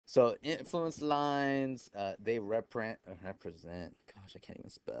So influence lines, they represent. Gosh, I can't even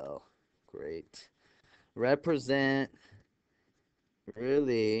spell. Great. Represent.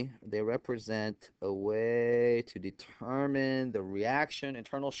 Really, they represent a way to determine the reaction,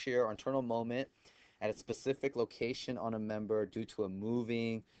 internal shear, or internal moment at a specific location on a member due to a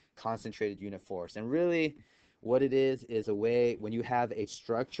moving, concentrated unit force. And really, what it is a way when you have a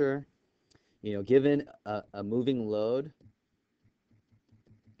structure, given a moving load,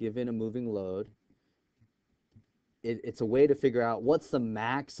 given a moving load, it's a way to figure out what's the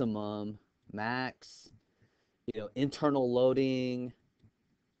max, internal loading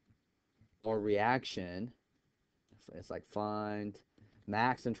or reaction. It's like find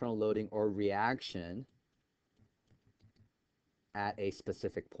max internal loading or reaction at a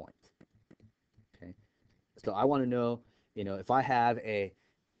specific point. Okay, so I want to know, if I have and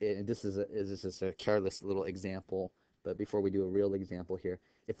this is a careless little example, but before we do a real example here,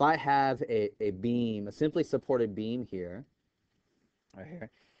 if I have a beam, a simply supported beam here, right here,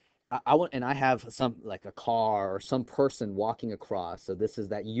 I want, and I have some like a car or some person walking across. So this is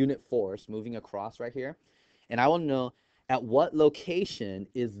that unit force moving across right here, and I want to know at what location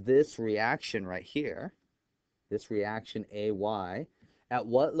is this reaction right here, this reaction AY, at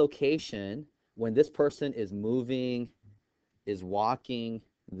what location when this person is moving, is walking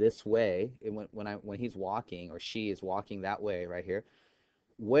this way, and when he's walking or she is walking that way right here,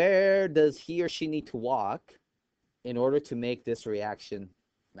 where does he or she need to walk in order to make this reaction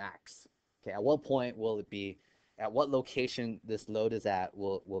max? Okay, at what point will it be, at what location this load is at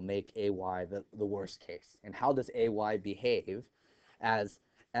will make AY the worst case? And how does AY behave as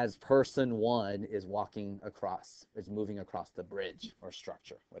person one is walking across, is moving across the bridge or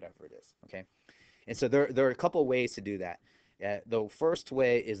structure, whatever it is, okay? And so there are a couple ways to do that. The first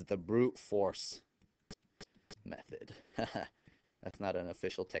way is the brute force method. That's not an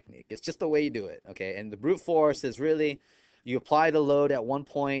official technique. It's just the way you do it, okay? And the brute force is really, you apply the load at one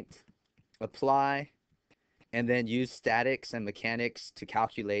point, apply, and then use statics and mechanics to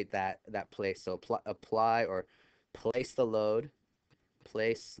calculate that place. So apply or place the load,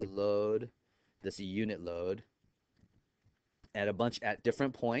 this unit load, at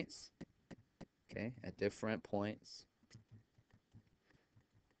different points, okay, at different points,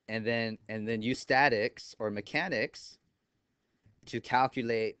 and then use statics or mechanics to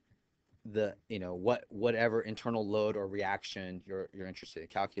calculate the whatever internal load or reaction you're interested in.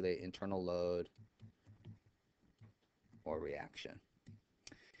 Calculate internal load or reaction.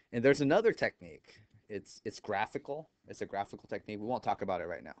 And there's another technique. It's graphical. It's a graphical technique. We won't talk about it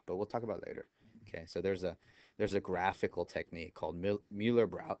right now, but we'll talk about it later. Okay, so there's a graphical technique called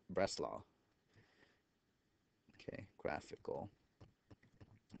Mueller-Breslau. Okay, graphical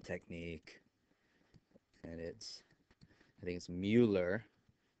technique, and I think it's Mueller.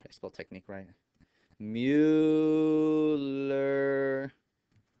 Did I spell technique right? Mueller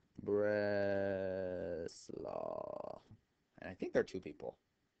Breslau. And I think they're two people.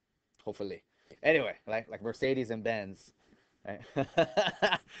 Hopefully. Anyway, like Mercedes and Benz. Right?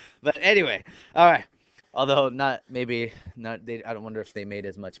 But anyway, all right. Although not they, I don't wonder if they made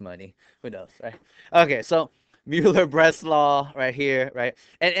as much money. Who knows, right? Okay, so Mueller Breslau right here, right?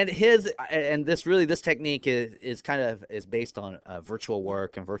 And this technique is kind of is based on virtual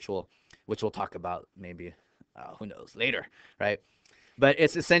work and virtual, which we'll talk about maybe who knows later, right? But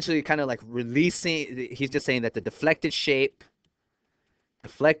it's essentially kind of like releasing. He's just saying that the deflected shape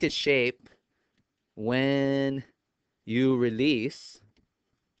when you release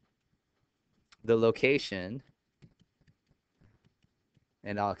the location,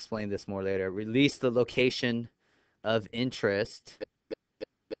 and I'll explain this more later, release the location of interest,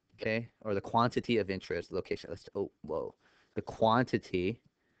 okay, or the quantity of interest, location, the quantity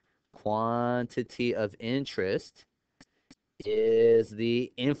of interest is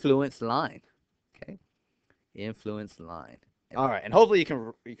the influence line, okay, influence line. All right, and hopefully you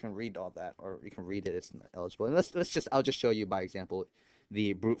can read all that, or you can read it. It's eligible. And I'll just show you by example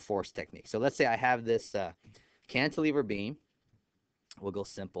the brute force technique. So let's say I have this cantilever beam. We'll go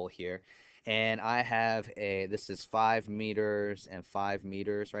simple here, and I have this is 5 meters and 5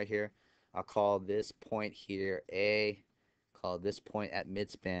 meters right here. I'll call this point here A. Call this point at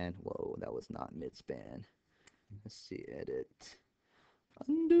midspan. Whoa, that was not midspan. Let's see, edit,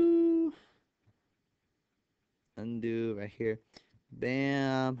 undo right here,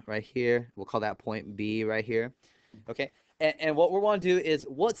 bam, right here. We'll call that point B right here. Okay, and what we want to do is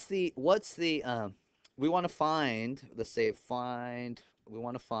we want to find, let's say we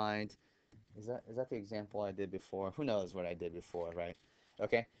want to find, is that the example I did before? Who knows what I did before, right?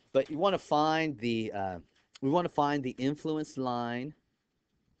 Okay, but you want to find the we want to find the influence line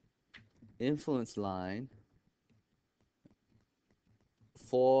influence line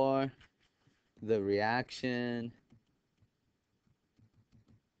for the reaction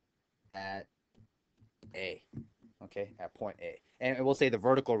at A. Okay, at point A. And we'll say the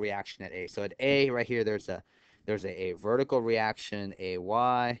vertical reaction at A. So at A right here, there's a vertical reaction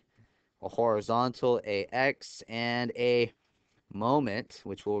AY, a horizontal AX, and a moment,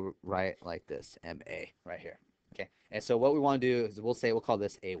 which we'll write like this, MA right here. Okay, and so what we want to do is we'll call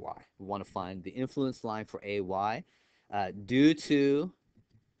this AY. We want to find the influence line for AY due to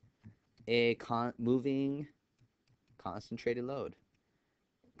a moving concentrated load,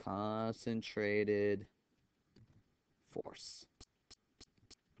 concentrated force.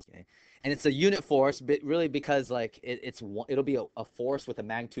 Okay, and it's a unit force, but really because like it'll be a force with a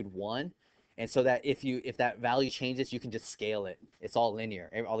magnitude 1, and so that if that value changes, you can just scale it. It's all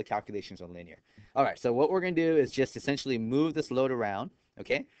linear. All the calculations are linear. All right, so what we're gonna do is just essentially move this load around.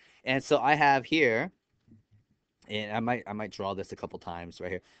 Okay, and so I have here, and I might draw this a couple times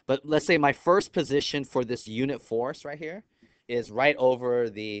right here. But let's say my first position for this unit force right here is right over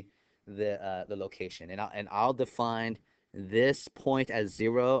the location, and I'll define this point as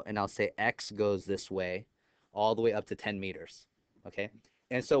 0, and I'll say x goes this way, all the way up to 10 meters. Okay,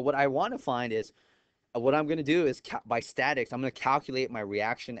 and so what I want to find is what I'm going to do is by statics, I'm going to calculate my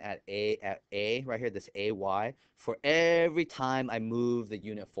reaction at A right here, this AY, for every time I move the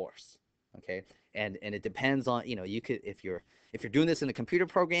unit force. Okay, and it depends on, you could, if you're doing this in a computer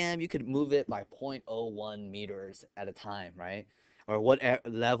program, you could move it by 0.01 meters at a time, right? Or what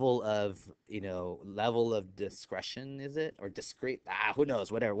level of discretion is it, or discrete? Who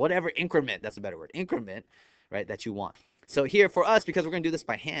knows? Whatever increment. That's a better word. Increment, right? That you want. So here for us, because we're going to do this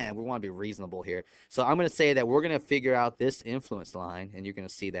by hand, we want to be reasonable here. So I'm going to say that we're going to figure out this influence line, and you're going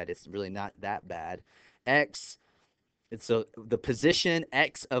to see that it's really not that bad. X, so the position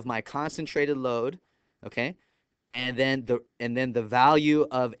X of my concentrated load, okay, and then the value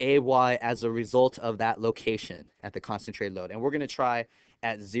of AY as a result of that location at the concentrated load. And we're going to try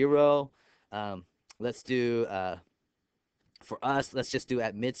at 0. Let's do, for us, let's just do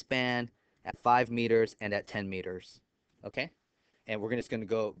at midspan, at 5 meters, and at 10 meters. Okay? And we're just going to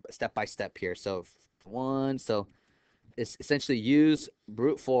go step by step here. So it's essentially use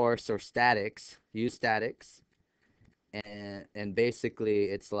brute force or statics, use statics, and basically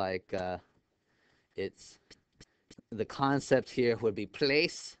it's like it's the concept here would be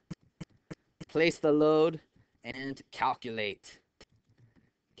place the load and calculate.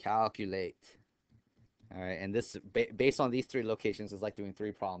 All right, and this based on these 3 locations is like doing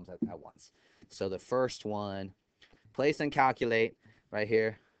 3 problems at once. So the first one, place and calculate right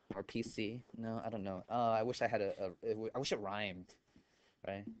here, or PC. No, I don't know. I wish I had I wish it rhymed,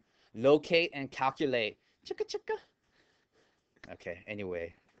 right? Locate and calculate. Chicka chicka. Okay.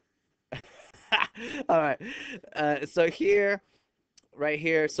 Anyway. All right. So here, right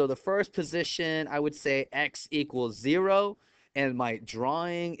here. So the first position, I would say x equals 0. And my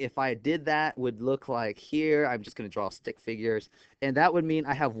drawing, if I did that, would look like here. I'm just going to draw stick figures. And that would mean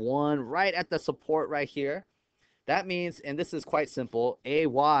I have 1 right at the support right here. That means, and this is quite simple,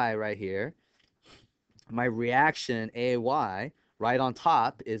 AY right here, my reaction AY right on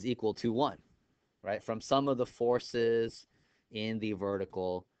top is equal to 1, right? From sum of the forces in the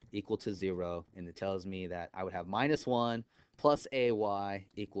vertical equal to 0. And it tells me that I would have -1 plus AY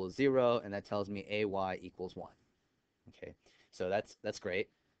equals 0. And that tells me AY equals 1. Okay, so that's great.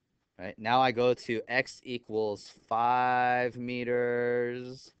 Right, now I go to x equals 5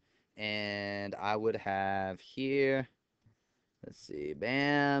 meters, and I would have here, let's see,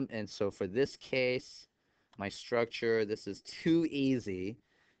 bam. And so for this case, my structure, this is too easy,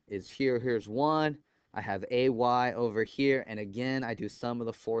 is here's 1. I have AY over here, and again, I do sum of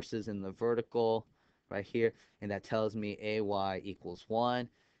the forces in the vertical right here, and that tells me AY equals 1.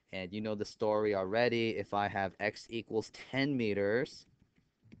 And you know the story already. If I have x equals 10 meters,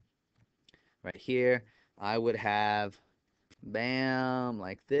 right here, I would have, bam,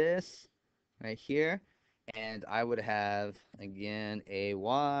 like this, right here. And I would have, again,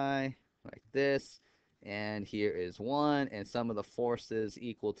 AY, like this. And here is 1. And sum of the forces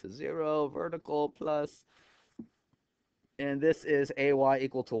equal to 0, vertical plus. And this is AY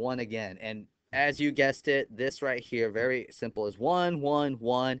equal to 1 again. And as you guessed it, this right here, very simple, is 1, 1,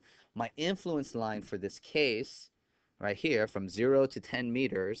 1. My influence line for this case, right here, from 0 to 10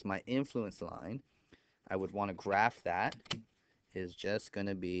 meters, my influence line, I would want to graph that, is just going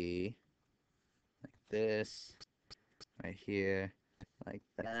to be like this, right here, like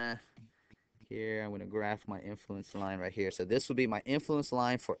that. Here, I'm going to graph my influence line right here. So this will be my influence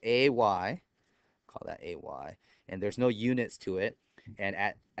line for AY. Call that AY. And there's no units to it. And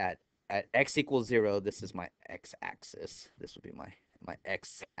at at x equals 0, this is my x-axis. This would be my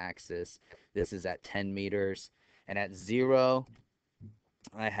x-axis. This is at 10 meters. And at 0,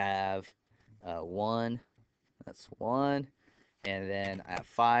 I have 1. That's 1. And then at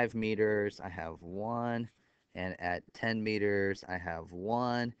 5 meters, I have 1. And at 10 meters, I have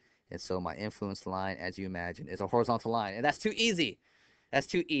 1. And so my influence line, as you imagine, is a horizontal line. And that's too easy. That's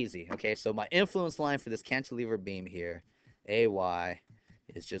too easy. Okay, so my influence line for this cantilever beam here, AY,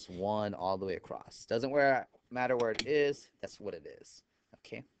 is just 1 all the way across. Doesn't matter where it is. That's what it is.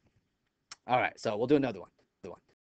 Okay. All right, so we'll do another one.